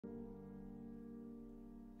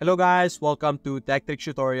Hello guys, welcome to Tech Trick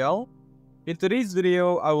Tutorial. In today's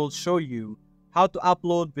video, I will show you how to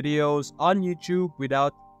upload videos on YouTube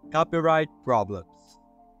without copyright problems.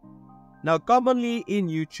 Now, commonly in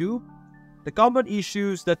YouTube, the common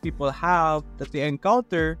issues that people have that they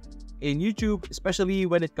encounter in YouTube, especially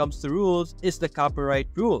when it comes to rules, is the copyright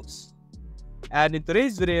rules. And in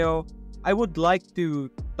today's video, I would like to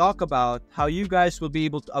talk about how you guys will be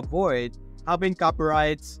able to avoid having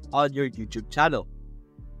copyrights on your YouTube channel.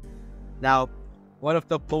 Now, one of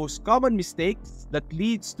the most common mistakes that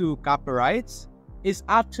leads to copyrights is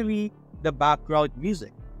actually the background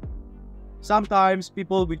music. Sometimes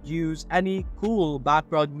people would use any cool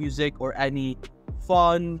background music or any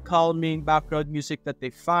fun, calming background music that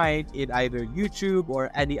they find in either YouTube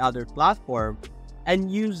or any other platform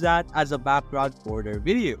and use that as a background for their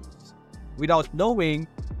videos without knowing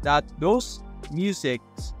that those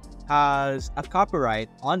musics has a copyright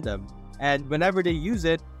on them. And whenever they use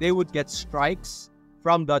it, they would get strikes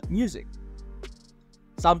from that music.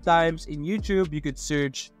 Sometimes in YouTube, you could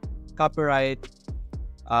search copyright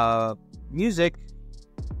music.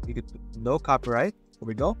 You could put no copyright. Here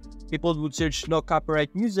we go. People would search no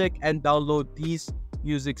copyright music and download these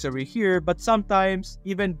musics over here. But sometimes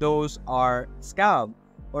even those are scam,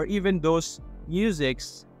 or even those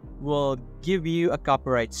musics will give you a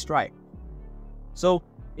copyright strike. So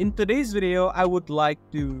in today's video, I would like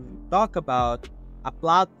to talk about a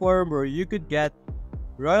platform where you could get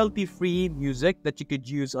royalty-free music that you could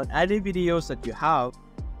use on any videos that you have.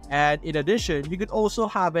 And in addition, you could also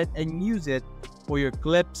have it and use it for your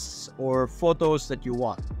clips or photos that you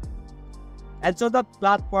want. And so that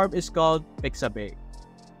platform is called Pixabay.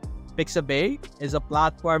 Pixabay is a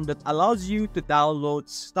platform that allows you to download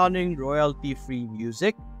stunning royalty-free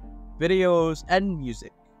music, videos, and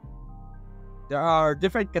music. There are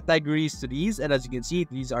different categories to these, and as you can see,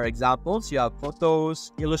 these are examples. You have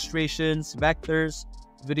photos, illustrations, vectors,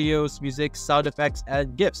 videos, music, sound effects,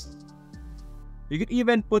 and GIFs. You could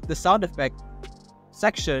even put the sound effect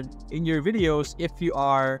section in your videos if you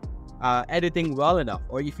are editing well enough,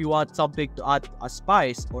 or if you want something to add a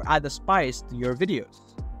spice to your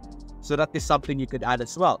videos. So that is something you could add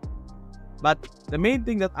as well. But the main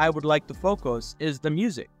thing that I would like to focus is the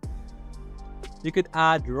music. You could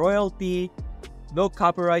add royalty, no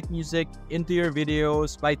copyright music into your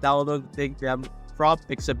videos by downloading them from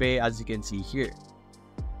Pixabay, as you can see here.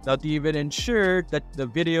 Now, to even ensure that the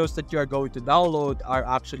videos that you are going to download are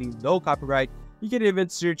actually no copyright, you can even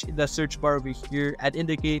search in the search bar over here and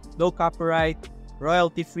indicate no copyright,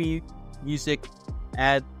 royalty-free music.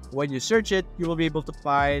 And when you search it, you will be able to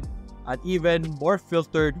find an even more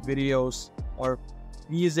filtered videos or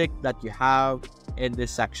music that you have in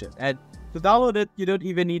this section. And to download it, you don't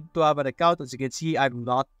even need to have an account. As you can see, I'm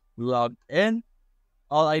not logged in.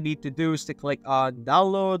 All I need to do is to click on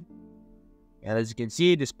download. And as you can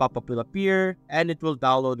see, this pop-up will appear and it will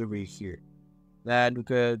download over here. Then we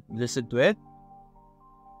could listen to it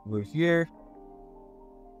over here.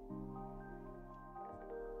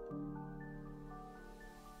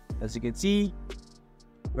 As you can see,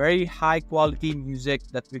 very high quality music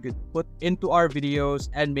that we could put into our videos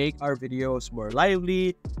and make our videos more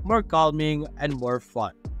lively, more calming, and more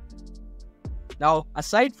fun. Now,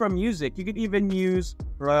 aside from music, you could even use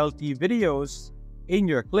royalty videos in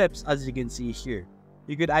your clips, as you can see here.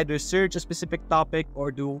 You could either search a specific topic or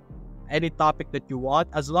do any topic that you want,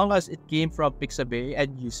 as long as it came from Pixabay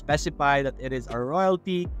and you specify that it is a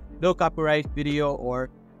royalty, no copyright video or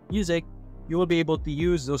music, you will be able to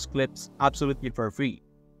use those clips absolutely for free.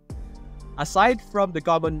 Aside from the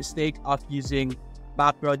common mistake of using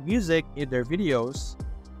background music in their videos,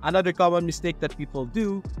 another common mistake that people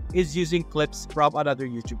do is using clips from another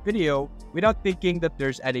YouTube video without thinking that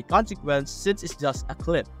there's any consequence, since it's just a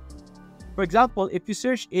clip. For example, if you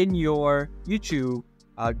search in your YouTube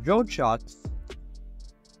drone shots,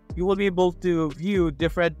 you will be able to view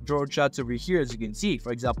different drone shots over here, as you can see.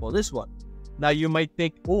 For example, this one. Now you might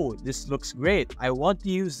think, oh, this looks great. I want to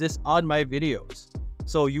use this on my videos.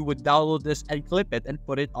 So you would download this and clip it and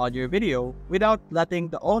put it on your video without letting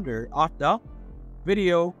the owner of the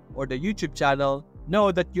video or the YouTube channel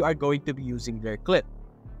know that you are going to be using their clip,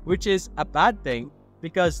 which is a bad thing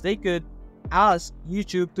because they could ask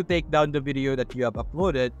YouTube to take down the video that you have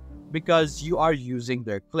uploaded because you are using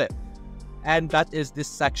their clip. And that is this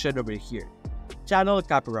section over here, channel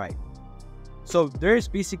copyright. So there's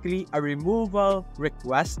basically a removal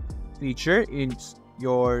request feature in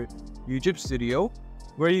your YouTube Studio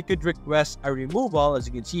where you could request a removal. As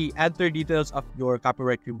you can see, enter details of your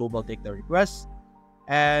copyright removal, take the request,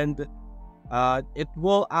 and it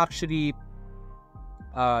will actually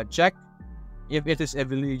check if it is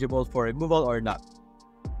eligible for removal or not.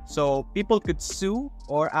 So people could sue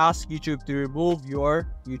or ask YouTube to remove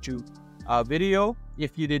your YouTube video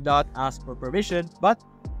if you did not ask for permission. But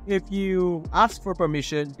if you ask for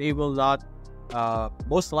permission, they will not,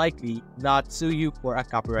 most likely, not sue you for a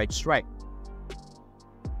copyright strike.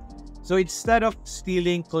 So instead of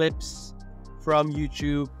stealing clips from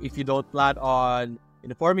YouTube, if you don't plan on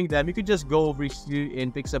informing them, you could just go over here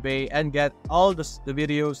in Pixabay and get all the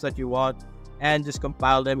videos that you want and just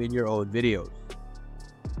compile them in your own videos.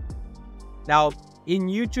 Now, in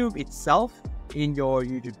YouTube itself, in your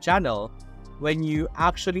YouTube channel, when you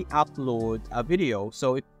actually upload a video,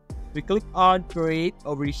 so if we click on create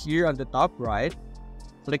over here on the top right,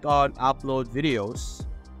 click on upload videos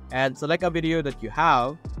and select a video that you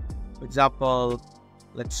have. For example,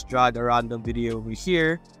 let's drag a random video over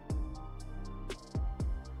here.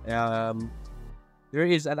 There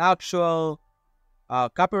is an actual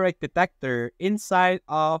copyright detector inside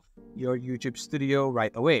of your YouTube studio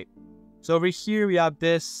right away. So over here we have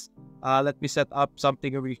this. Let me set up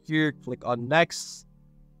something over here. Click on next.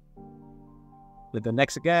 Click on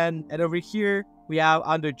next again. And over here we have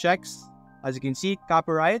under checks, as you can see,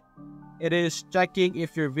 copyright. It is checking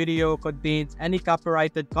if your video contains any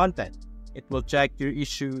copyrighted content. It will check your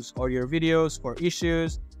issues or your videos for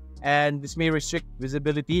issues, and this may restrict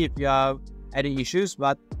visibility if you have any issues,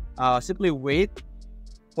 but simply wait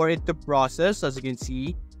for it to process. As you can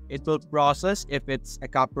see, it will process if it's a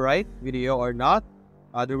copyright video or not.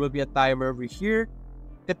 There will be a timer over here.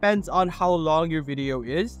 Depends on how long your video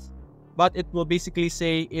is, but it will basically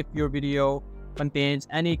say if your video contains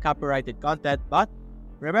any copyrighted content. But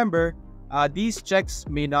remember, these checks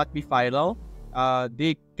may not be final.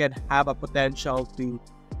 They can have a potential to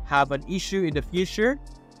have an issue in the future,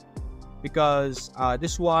 because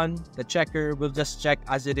this one, the checker, will just check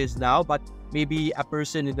as it is now, but maybe a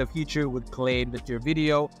person in the future would claim that your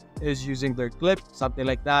video is using their clip, something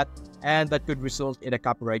like that, and that could result in a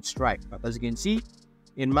copyright strike. But as you can see,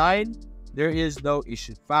 in mine, there is no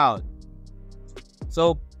issue found.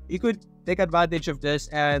 So you could take advantage of this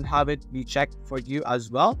and have it be checked for you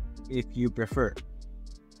as well if you prefer.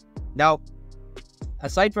 Now,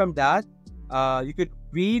 aside from that, you could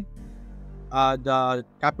read the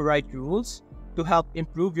copyright rules to help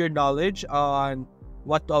improve your knowledge on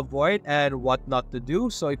what to avoid and what not to do.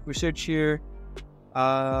 So if we search here,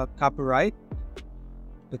 copyright,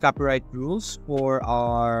 the copyright rules for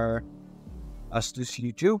our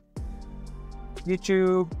YouTube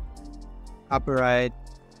copyright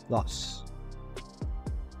laws.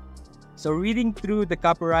 So reading through the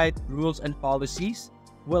copyright rules and policies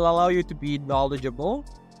will allow you to be knowledgeable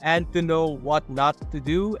and to know what not to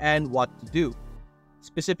do and what to do.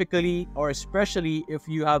 Specifically or especially if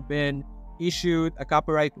you have been issued a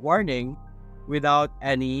copyright warning without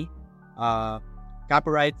any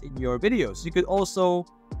copyright in your videos. You could also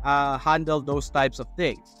handle those types of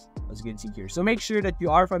things, as you can see here. So make sure that you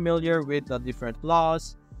are familiar with the different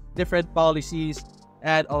laws, different policies,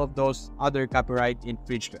 and all of those other copyright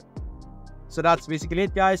infringement. So that's basically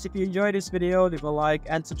it, guys. If you enjoyed this video, leave a like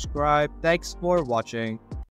and subscribe. Thanks for watching.